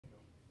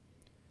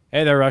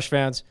Hey there, Rush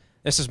fans.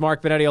 This is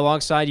Mark Binetti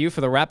alongside you for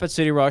the Rapid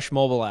City Rush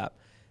mobile app.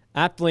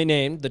 Aptly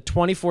named the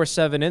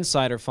 24/7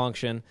 Insider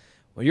function,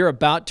 what you're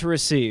about to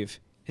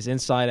receive is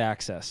inside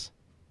access.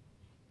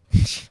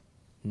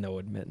 No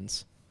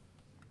admittance.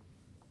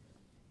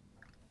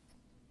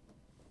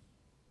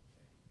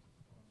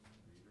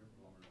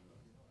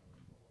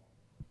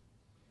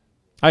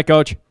 Hi,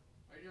 Coach.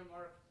 How you doing,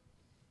 Mark?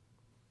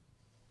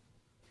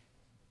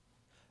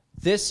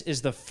 This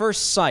is the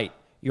first sight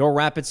your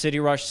Rapid City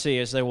Rush see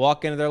as they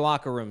walk into their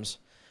locker rooms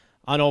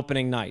on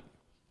opening night.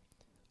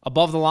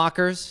 Above the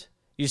lockers,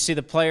 you see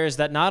the players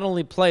that not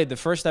only played the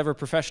first ever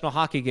professional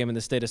hockey game in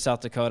the state of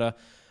South Dakota,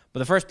 but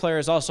the first player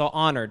is also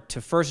honored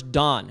to first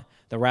don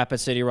the Rapid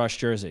City Rush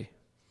jersey.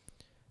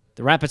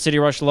 The Rapid City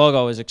Rush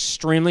logo is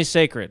extremely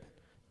sacred.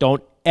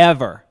 Don't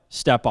ever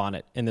step on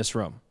it in this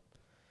room.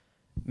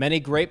 Many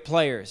great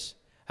players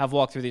have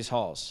walked through these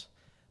halls,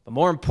 but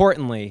more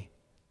importantly,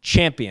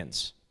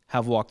 champions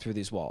have walked through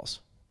these walls.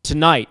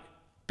 Tonight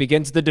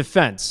begins the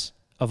defense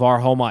of our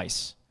home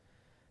ice.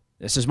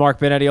 This is Mark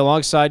Binetti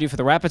alongside you for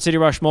the Rapid City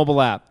Rush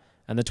mobile app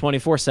and the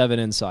 24/7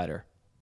 Insider.